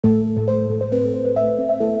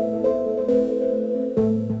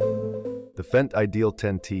Fendt Ideal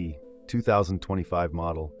 10T 2025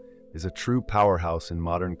 model is a true powerhouse in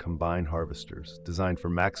modern combine harvesters designed for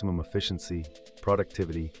maximum efficiency,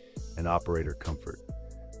 productivity, and operator comfort.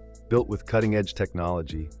 Built with cutting-edge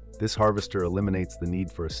technology, this harvester eliminates the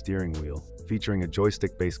need for a steering wheel, featuring a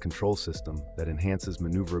joystick-based control system that enhances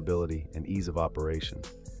maneuverability and ease of operation.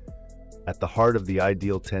 At the heart of the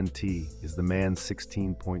Ideal 10T is the MAN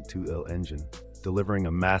 16.2L engine, delivering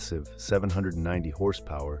a massive 790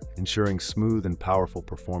 horsepower, ensuring smooth and powerful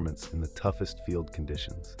performance in the toughest field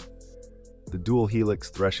conditions. The dual helix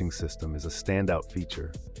threshing system is a standout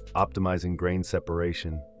feature, optimizing grain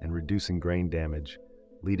separation and reducing grain damage,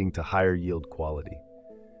 leading to higher yield quality.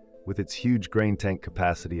 With its huge grain tank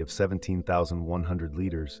capacity of 17,100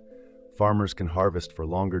 liters, farmers can harvest for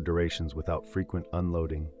longer durations without frequent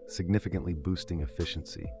unloading, significantly boosting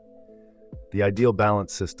efficiency. The Ideal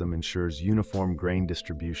Balance system ensures uniform grain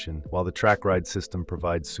distribution, while the Track Ride system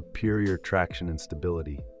provides superior traction and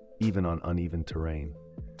stability, even on uneven terrain.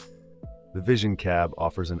 The Vision Cab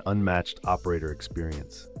offers an unmatched operator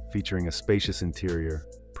experience, featuring a spacious interior,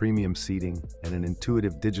 premium seating, and an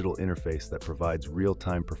intuitive digital interface that provides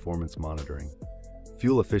real-time performance monitoring.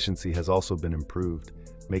 Fuel efficiency has also been improved,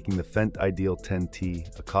 making the Fendt Ideal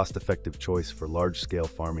 10T a cost-effective choice for large-scale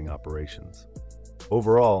farming operations.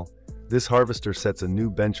 Overall, this harvester sets a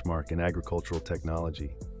new benchmark in agricultural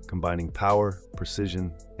technology, combining power,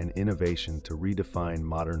 precision, and innovation to redefine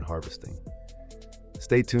modern harvesting.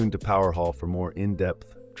 Stay tuned to Power Hall for more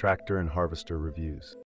in-depth tractor and harvester reviews.